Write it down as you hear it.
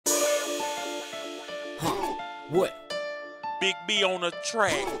What? Big B on the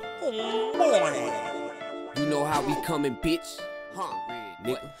track. Oh boy. You know how we comin', bitch? Huh,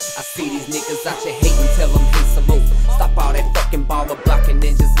 nigga. I see these niggas out here hatin', tell them hate some more. Stop all that fucking baller blocking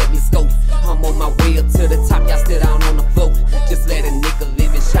and just let me scope. I'm on my way up to the top, y'all still down on the floor. Just let a nigga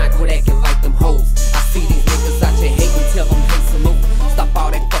live and shine, quit acting like them hoes. I see these niggas out here hatin', tell them hate some more. Stop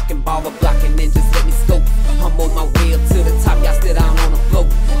all that fucking baller blocking and just let me scope. I'm on my way up to the top, y'all still down on the floor.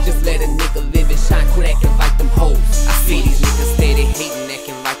 Just let a nigga live and shine, quit acting like them hoes. I see these niggas steady hatin',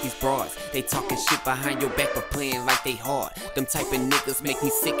 acting like these broads. They talking shit behind your back but playing like they hard. Them type of niggas make me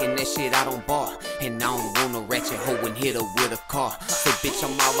sick and that shit I don't bar. And I don't want no ratchet hoe and hit her with a car. Say bitch,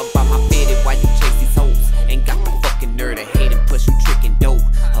 I'm all about my fitted while you chase these hoes. Ain't got the fucking nerve to hate and push you trickin' dough.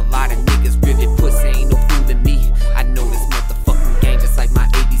 A lot of niggas rivet pussy, ain't no fooling me. I know this motherfucking game just like my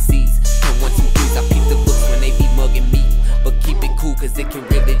ABCs. And 1, 2, 3s, I peep the looks when they be mugging me. But keep it cool cause it can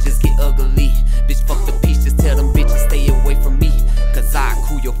really just get ugly. Bitch fuck the peace, just tell them bitches stay away from me. Cause I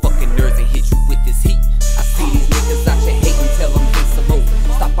cool your fucking nerves and hit you with this heat. I see these niggas out here hatin', tell them hate some more.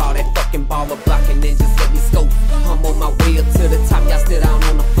 Stop all that fucking baller blocking and just let me scope. I'm on my way up to the top, y'all still down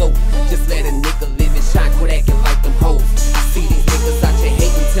on the floor. Just let a nigga live and shine, quit acting like them hoes. I see these niggas out here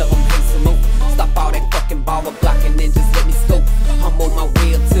hatin', tell them hate some more. Stop all that fucking baller blocking and just let me scope. I'm on my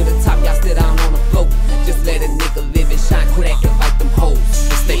way up to the top, y'all still down on the floor. Just let a nigga live and shine, quit acting like them hoes.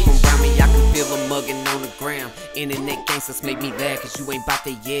 They stay from around me, I can feel them mugging on the ground. Internet gangsters make me laugh cause you ain't bout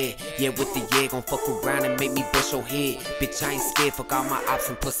the yeah with the gon' fuck around and make me bust your head. Bitch, I ain't scared, fuck all my ops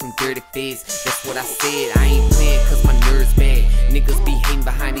and put some dirty feds. That's what I said, I ain't playing cause my nerves bad. Niggas be hating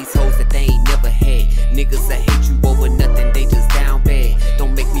behind these hoes that they ain't never had. Niggas that hate you over nothing, they just down bad.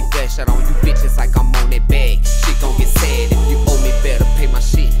 Don't make me flash out on you bitches like I'm on that bag. Shit gon' get sad if you owe me, better pay my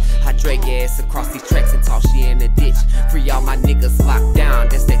shit. I drag your ass across these tracks and toss you in the ditch. Free all my niggas locked down,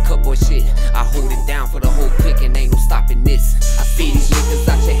 that's that cutboy shit. I hold it down for the whole clique and ain't no stopping this. I see these niggas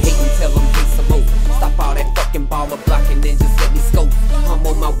out here hating, tell them hate some more. Stop all that fucking baller blocking and just let me scope. I'm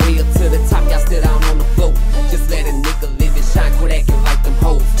on my way up to the top, y'all still down on the floor. Just let a nigga live and shine, quit acting like them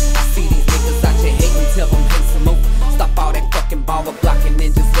hoes. I see these niggas out here hating, tell them hate some more. Stop all that fucking baller blocking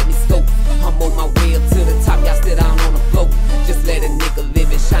and just let me scope. I'm on my way up to the top, y'all still down